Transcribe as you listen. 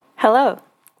Hello,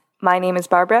 my name is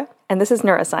Barbara, and this is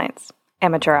Neuroscience,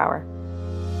 Amateur Hour.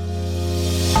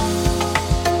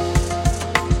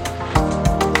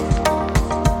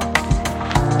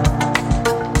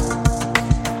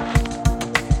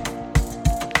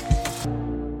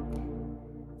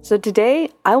 So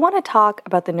today, I want to talk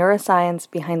about the neuroscience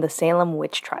behind the Salem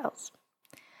witch trials.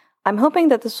 I'm hoping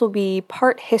that this will be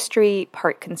part history,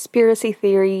 part conspiracy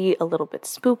theory, a little bit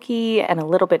spooky, and a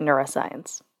little bit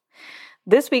neuroscience.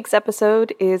 This week's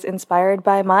episode is inspired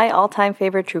by my all-time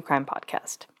favorite true crime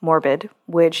podcast, Morbid,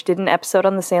 which did an episode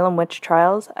on the Salem witch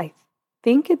trials. I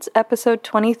think it's episode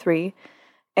 23,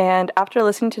 and after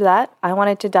listening to that, I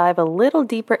wanted to dive a little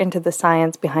deeper into the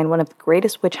science behind one of the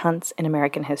greatest witch hunts in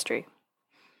American history.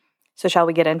 So shall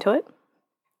we get into it?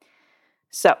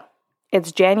 So,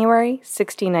 it's January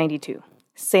 1692,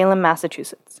 Salem,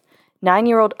 Massachusetts.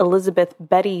 9-year-old Elizabeth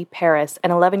Betty Paris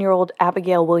and 11-year-old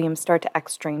Abigail Williams start to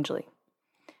act strangely.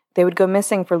 They would go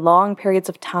missing for long periods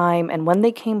of time, and when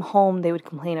they came home, they would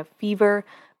complain of fever,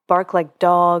 bark like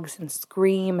dogs, and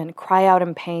scream and cry out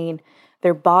in pain,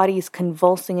 their bodies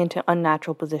convulsing into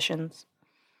unnatural positions.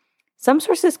 Some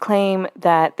sources claim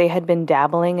that they had been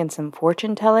dabbling in some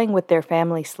fortune-telling with their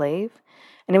family slave,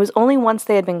 and it was only once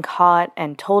they had been caught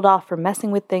and told off for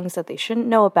messing with things that they shouldn't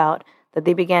know about that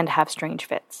they began to have strange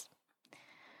fits.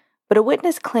 But a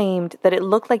witness claimed that it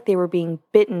looked like they were being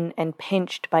bitten and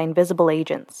pinched by invisible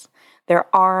agents. Their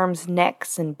arms,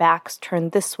 necks, and backs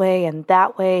turned this way and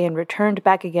that way and returned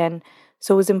back again,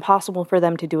 so it was impossible for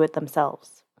them to do it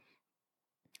themselves.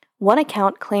 One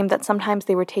account claimed that sometimes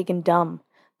they were taken dumb.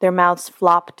 Their mouths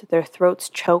flopped, their throats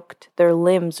choked, their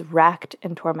limbs racked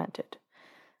and tormented.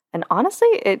 And honestly,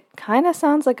 it kind of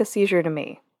sounds like a seizure to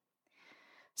me.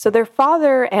 So their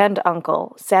father and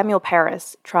uncle, Samuel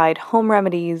Paris, tried home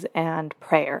remedies and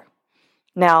prayer.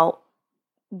 Now,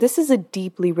 this is a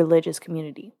deeply religious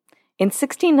community. In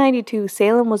 1692,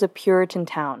 Salem was a Puritan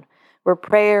town where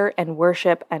prayer and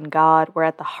worship and God were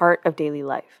at the heart of daily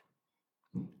life.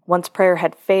 Once prayer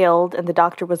had failed and the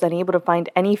doctor was unable to find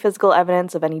any physical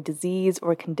evidence of any disease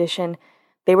or condition,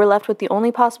 they were left with the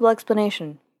only possible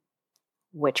explanation: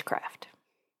 witchcraft.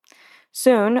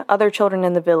 Soon, other children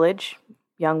in the village,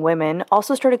 young women,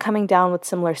 also started coming down with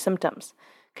similar symptoms,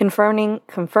 confirming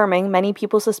many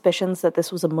people's suspicions that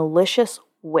this was a malicious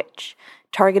witch,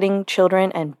 targeting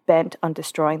children and bent on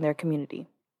destroying their community.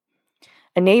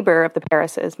 A neighbor of the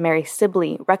Parises, Mary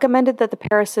Sibley, recommended that the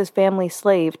Parises' family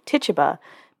slave, Tituba,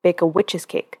 bake a witch's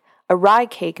cake, a rye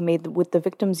cake made with the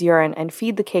victim's urine, and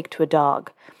feed the cake to a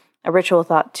dog, a ritual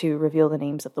thought to reveal the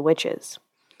names of the witches.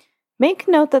 Make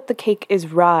note that the cake is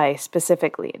rye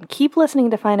specifically, and keep listening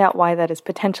to find out why that is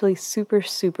potentially super,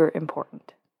 super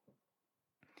important.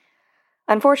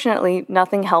 Unfortunately,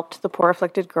 nothing helped the poor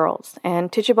afflicted girls,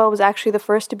 and Tituba was actually the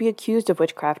first to be accused of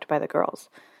witchcraft by the girls,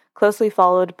 closely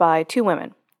followed by two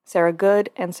women, Sarah Good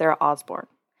and Sarah Osborne.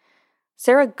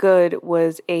 Sarah Good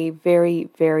was a very,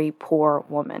 very poor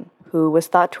woman who was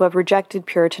thought to have rejected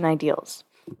Puritan ideals,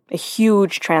 a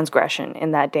huge transgression in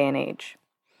that day and age.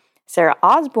 Sarah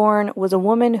Osborne was a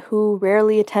woman who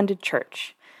rarely attended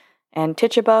church, and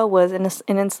Tituba was an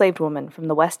enslaved woman from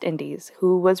the West Indies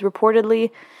who was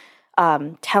reportedly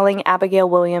telling Abigail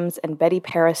Williams and Betty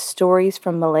Paris stories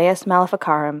from Malleus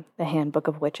Maleficarum, the Handbook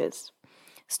of Witches.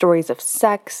 Stories of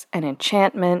sex and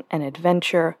enchantment and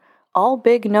adventure, all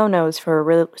big no-nos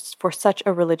for such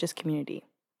a religious community.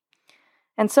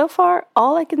 And so far,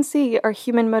 all I can see are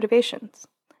human motivations.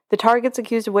 The targets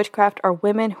accused of witchcraft are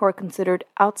women who are considered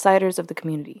outsiders of the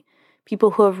community,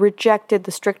 people who have rejected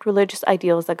the strict religious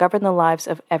ideals that govern the lives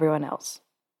of everyone else.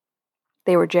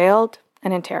 They were jailed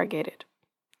and interrogated.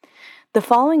 The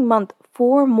following month,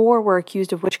 4 more were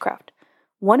accused of witchcraft,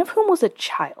 one of whom was a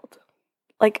child,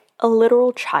 like a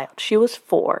literal child. She was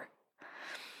 4.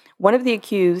 One of the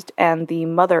accused and the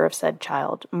mother of said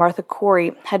child, Martha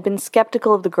Corey, had been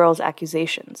skeptical of the girl's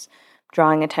accusations,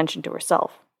 drawing attention to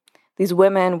herself. These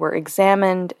women were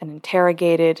examined and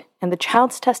interrogated, and the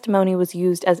child's testimony was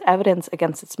used as evidence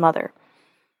against its mother.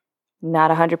 Not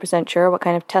 100% sure what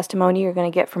kind of testimony you're going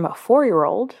to get from a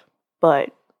 4-year-old,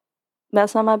 but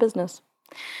that's not my business.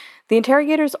 The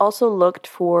interrogators also looked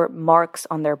for marks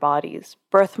on their bodies,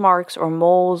 birthmarks or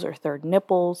moles or third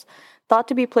nipples, thought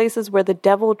to be places where the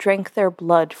devil drank their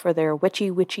blood for their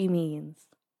witchy means.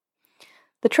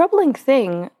 The troubling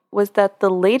thing was that the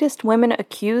latest women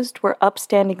accused were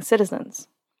upstanding citizens,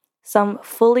 some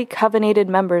fully covenanted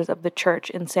members of the church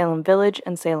in Salem Village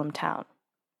and Salem Town.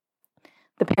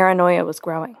 The paranoia was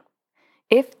growing.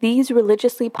 If these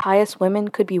religiously pious women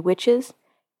could be witches,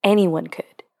 anyone could.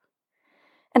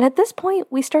 And at this point,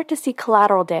 we start to see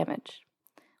collateral damage.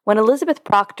 When Elizabeth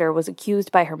Proctor was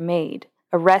accused by her maid,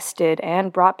 arrested,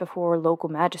 and brought before local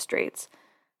magistrates,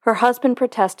 her husband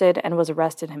protested and was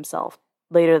arrested himself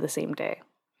later the same day.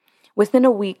 Within a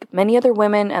week, many other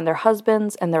women and their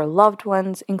husbands and their loved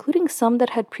ones, including some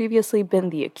that had previously been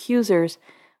the accusers,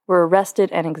 were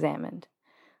arrested and examined.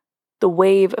 The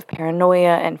wave of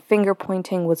paranoia and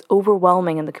finger-pointing was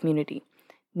overwhelming in the community.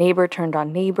 Neighbor turned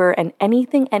on neighbor, and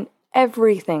anything and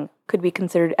everything could be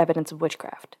considered evidence of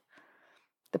witchcraft.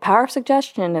 The power of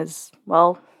suggestion is,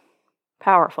 well,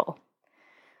 powerful.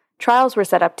 Trials were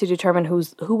set up to determine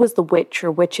who was the witch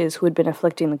or witches who had been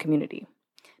afflicting the community.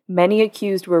 Many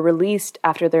accused were released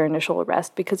after their initial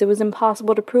arrest because it was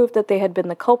impossible to prove that they had been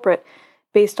the culprit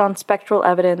based on spectral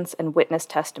evidence and witness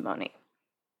testimony.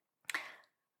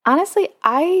 Honestly,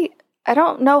 I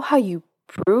don't know how you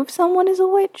prove someone is a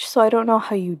witch, so I don't know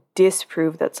how you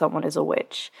disprove that someone is a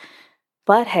witch.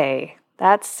 But hey,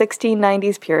 that's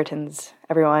 1690s Puritans,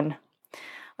 everyone.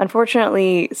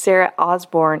 Unfortunately, Sarah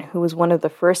Osborne, who was one of the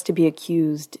first to be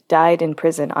accused, died in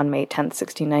prison on May 10,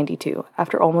 1692,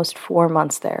 after almost 4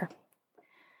 months there.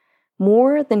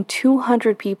 More than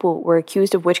 200 people were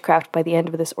accused of witchcraft by the end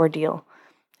of this ordeal,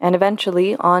 and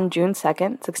eventually, on June 2,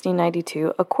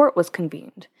 1692, a court was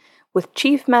convened, with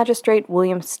Chief Magistrate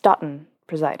William Stoughton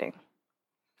presiding.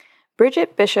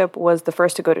 Bridget Bishop was the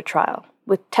first to go to trial,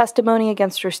 with testimony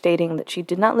against her stating that she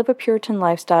did not live a Puritan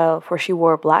lifestyle, for she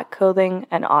wore black clothing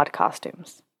and odd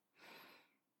costumes.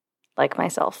 Like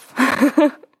myself.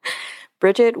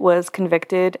 Bridget was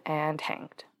convicted and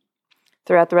hanged.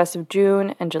 Throughout the rest of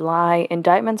June and July,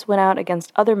 indictments went out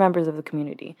against other members of the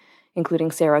community,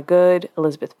 including Sarah Good,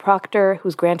 Elizabeth Proctor, who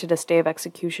was granted a stay of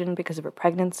execution because of her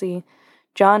pregnancy,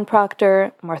 John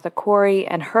Proctor, Martha Corey,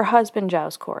 and her husband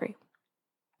Giles Corey.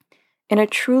 In a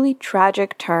truly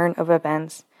tragic turn of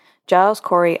events, Giles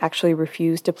Corey actually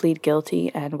refused to plead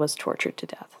guilty and was tortured to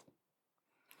death.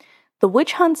 The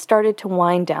witch hunt started to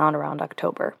wind down around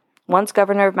October. Once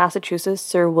governor of Massachusetts,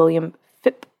 Sir William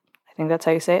Phipp, I think that's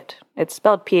how you say it. It's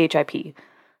spelled P-H-I-P.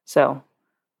 So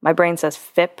my brain says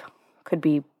Phipp, could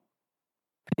be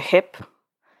hip.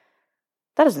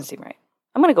 That doesn't seem right.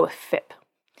 I'm going to go with Phipp.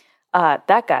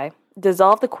 That guy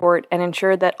dissolved the court and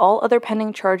ensured that all other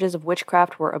pending charges of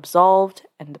witchcraft were absolved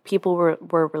and the people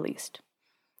were released.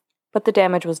 But the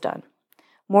damage was done.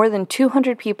 More than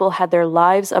 200 people had their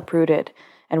lives uprooted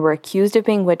and were accused of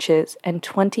being witches, and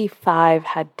 25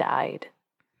 had died.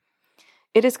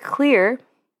 It is clear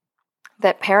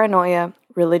that paranoia,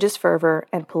 religious fervor,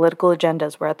 and political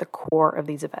agendas were at the core of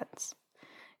these events.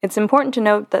 It's important to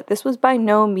note that this was by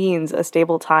no means a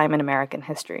stable time in American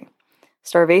history.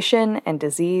 Starvation and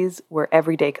disease were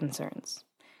everyday concerns.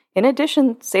 In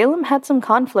addition, Salem had some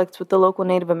conflicts with the local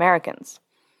Native Americans.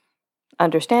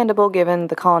 Understandable given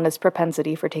the colonists'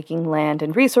 propensity for taking land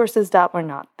and resources that were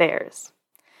not theirs.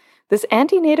 This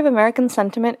anti-Native American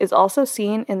sentiment is also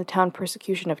seen in the town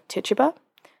persecution of Tituba,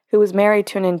 who was married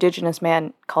to an indigenous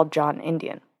man called John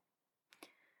Indian.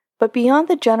 But beyond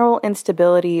the general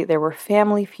instability, there were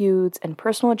family feuds and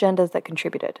personal agendas that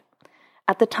contributed.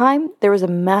 At the time, there was a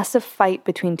massive fight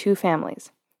between two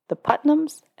families, the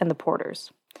Putnams and the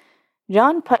Porters.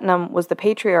 John Putnam was the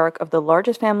patriarch of the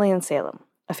largest family in Salem,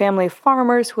 a family of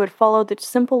farmers who had followed the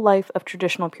simple life of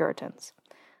traditional Puritans.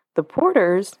 The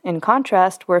Porters, in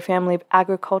contrast, were a family of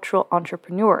agricultural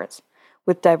entrepreneurs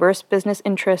with diverse business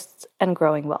interests and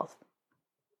growing wealth.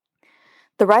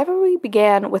 The rivalry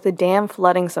began with a dam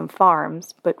flooding some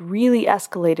farms, but really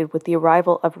escalated with the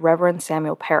arrival of Reverend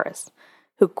Samuel Parris,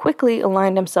 who quickly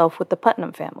aligned himself with the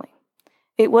Putnam family.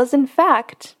 It was, in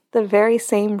fact, the very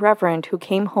same Reverend who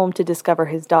came home to discover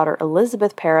his daughter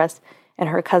Elizabeth Parris and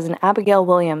her cousin Abigail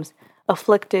Williams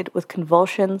afflicted with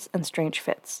convulsions and strange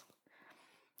fits.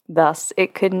 Thus,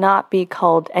 it could not be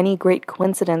called any great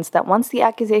coincidence that once the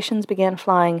accusations began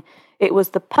flying, it was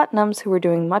the Putnams who were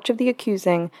doing much of the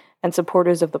accusing and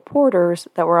supporters of the Porters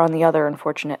that were on the other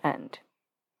unfortunate end.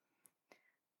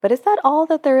 But is that all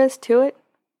that there is to it?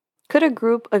 Could a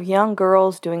group of young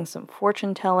girls doing some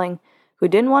fortune-telling who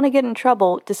didn't want to get in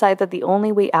trouble decide that the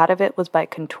only way out of it was by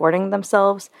contorting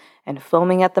themselves and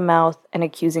foaming at the mouth and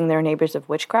accusing their neighbors of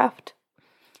witchcraft?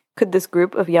 Could this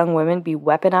group of young women be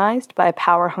weaponized by a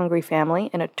power-hungry family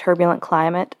in a turbulent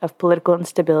climate of political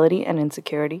instability and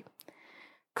insecurity?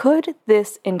 Could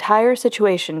this entire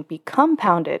situation be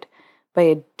compounded by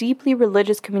a deeply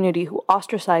religious community who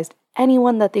ostracized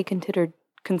anyone that they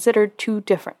considered too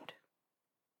different?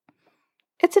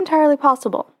 It's entirely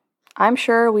possible. I'm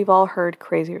sure we've all heard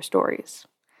crazier stories.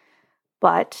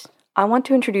 But I want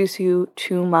to introduce you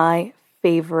to my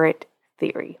favorite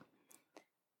theory,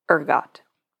 ergot.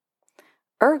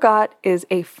 Ergot is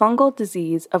a fungal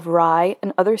disease of rye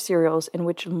and other cereals in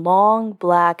which long,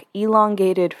 black,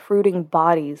 elongated fruiting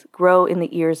bodies grow in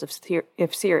the ears of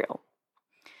cereal.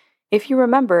 If you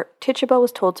remember, Tituba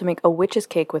was told to make a witch's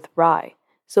cake with rye,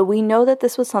 so we know that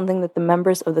this was something that the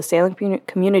members of the Salem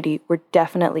community were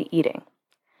definitely eating.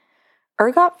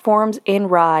 Ergot forms in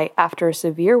rye after a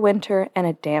severe winter and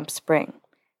a damp spring,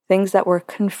 things that were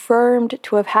confirmed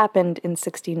to have happened in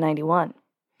 1691.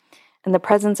 And the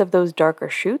presence of those darker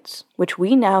shoots, which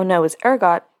we now know as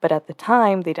ergot, but at the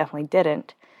time they definitely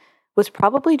didn't, was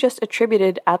probably just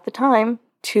attributed at the time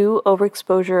to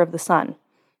overexposure of the sun,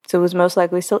 so it was most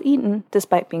likely still eaten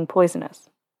despite being poisonous.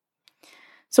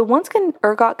 So once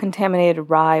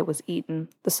ergot-contaminated rye was eaten,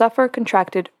 the sufferer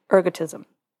contracted ergotism,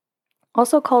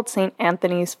 also called St.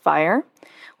 Anthony's fire,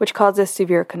 which causes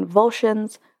severe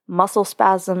convulsions, muscle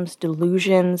spasms,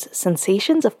 delusions,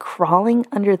 sensations of crawling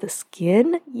under the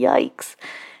skin, yikes,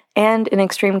 and in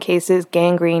extreme cases,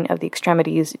 gangrene of the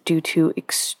extremities due to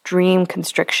extreme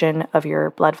constriction of your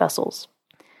blood vessels.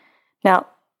 Now,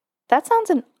 that sounds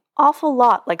an awful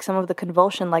lot like some of the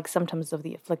convulsion-like symptoms of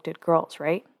the afflicted girls,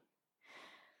 right?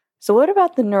 So what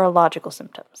about the neurological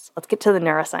symptoms? Let's get to the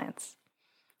neuroscience.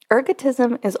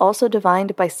 Ergotism is also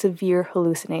defined by severe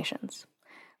hallucinations.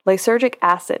 Lysergic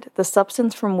acid, the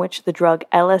substance from which the drug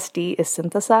LSD is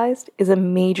synthesized, is a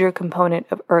major component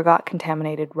of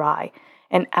ergot-contaminated rye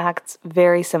and acts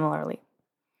very similarly.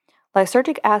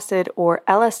 Lysergic acid, or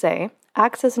LSA,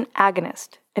 acts as an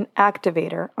agonist, an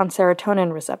activator on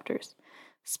serotonin receptors,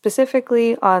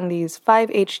 specifically on these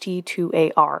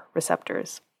 5-HT2AR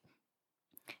receptors,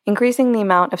 increasing the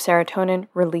amount of serotonin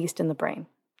released in the brain.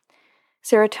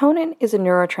 Serotonin is a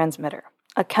neurotransmitter,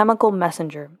 a chemical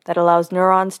messenger that allows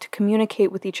neurons to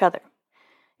communicate with each other.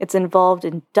 It's involved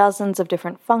in dozens of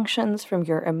different functions, from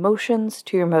your emotions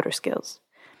to your motor skills.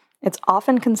 It's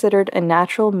often considered a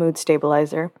natural mood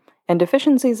stabilizer, and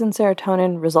deficiencies in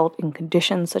serotonin result in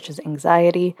conditions such as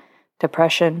anxiety,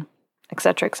 depression,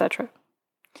 etc., etc.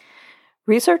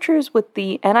 Researchers with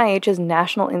the NIH's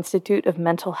National Institute of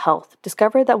Mental Health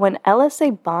discovered that when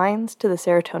LSA binds to the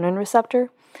serotonin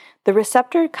receptor, the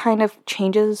receptor kind of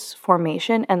changes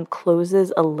formation and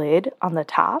closes a lid on the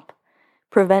top,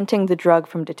 preventing the drug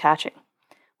from detaching,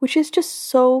 which is just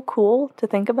so cool to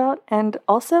think about and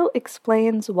also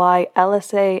explains why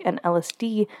LSA and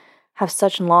LSD have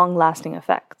such long-lasting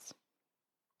effects.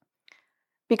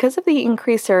 Because of the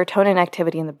increased serotonin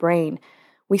activity in the brain,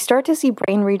 we start to see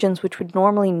brain regions which would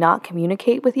normally not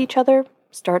communicate with each other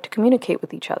start to communicate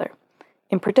with each other.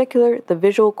 In particular, the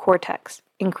visual cortex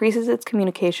increases its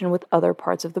communication with other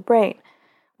parts of the brain,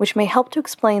 which may help to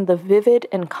explain the vivid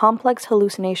and complex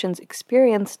hallucinations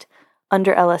experienced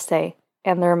under LSA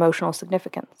and their emotional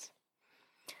significance.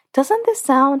 Doesn't this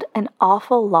sound an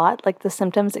awful lot like the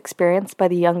symptoms experienced by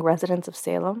the young residents of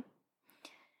Salem?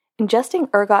 Ingesting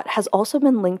ergot has also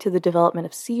been linked to the development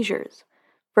of seizures,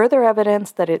 further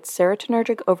evidence that it's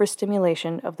serotonergic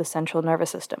overstimulation of the central nervous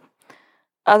system,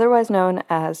 otherwise known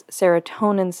as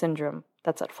serotonin syndrome,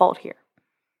 that's at fault here.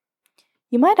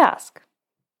 You might ask,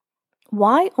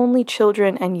 why only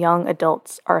children and young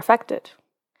adults are affected?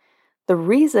 The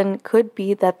reason could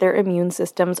be that their immune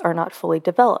systems are not fully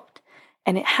developed,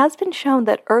 and it has been shown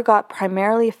that ergot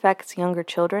primarily affects younger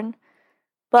children,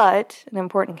 but, an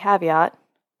important caveat,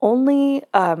 only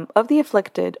of the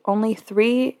afflicted, only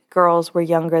 3 girls were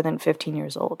younger than 15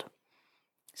 years old.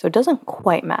 So it doesn't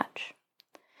quite match.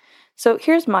 So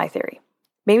here's my theory.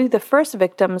 Maybe the first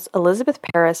victims, Elizabeth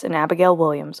Parris and Abigail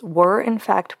Williams, were in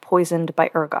fact poisoned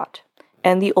by ergot,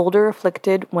 and the older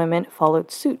afflicted women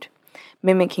followed suit,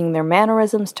 mimicking their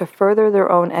mannerisms to further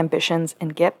their own ambitions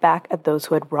and get back at those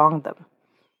who had wronged them.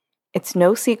 It's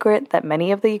no secret that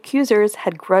many of the accusers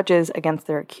had grudges against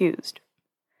their accused.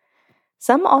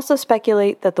 Some also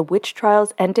speculate that the witch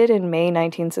trials ended in May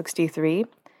 1963,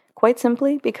 quite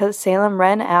simply because Salem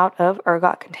ran out of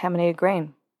ergot-contaminated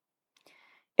grain.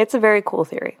 It's a very cool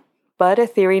theory, but a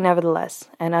theory nevertheless,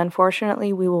 and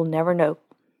unfortunately we will never know.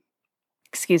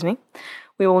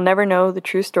 We will never know the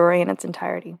true story in its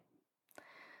entirety.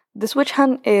 This witch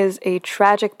hunt is a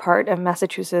tragic part of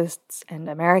Massachusetts and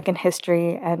American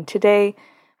history, and today,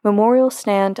 memorials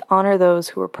stand to honor those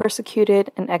who were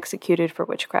persecuted and executed for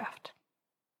witchcraft.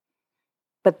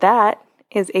 But that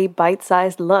is a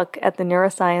bite-sized look at the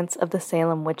neuroscience of the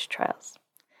Salem witch trials.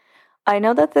 I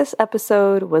know that this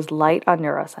episode was light on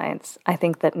neuroscience. I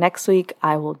think that next week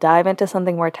I will dive into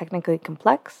something more technically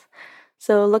complex,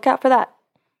 so look out for that.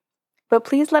 But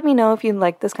please let me know if you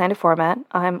like this kind of format.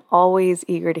 I'm always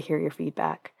eager to hear your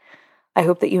feedback. I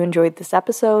hope that you enjoyed this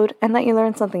episode and that you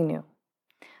learned something new.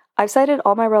 I've cited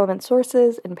all my relevant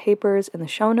sources and papers in the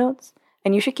show notes,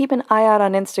 and you should keep an eye out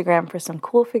on Instagram for some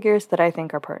cool figures that I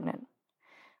think are pertinent.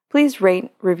 Please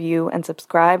rate, review, and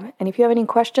subscribe, and if you have any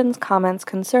questions, comments,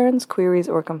 concerns, queries,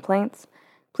 or complaints,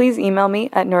 please email me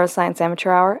at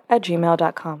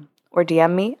neuroscienceamateurhour@gmail.com or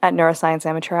DM me at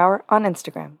neuroscienceamateurhour on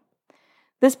Instagram.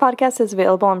 This podcast is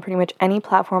available on pretty much any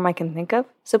platform I can think of,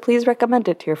 so please recommend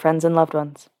it to your friends and loved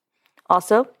ones.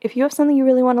 Also, if you have something you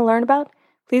really want to learn about,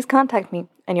 please contact me,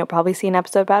 and you'll probably see an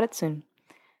episode about it soon.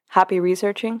 Happy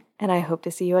researching, and I hope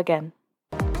to see you again.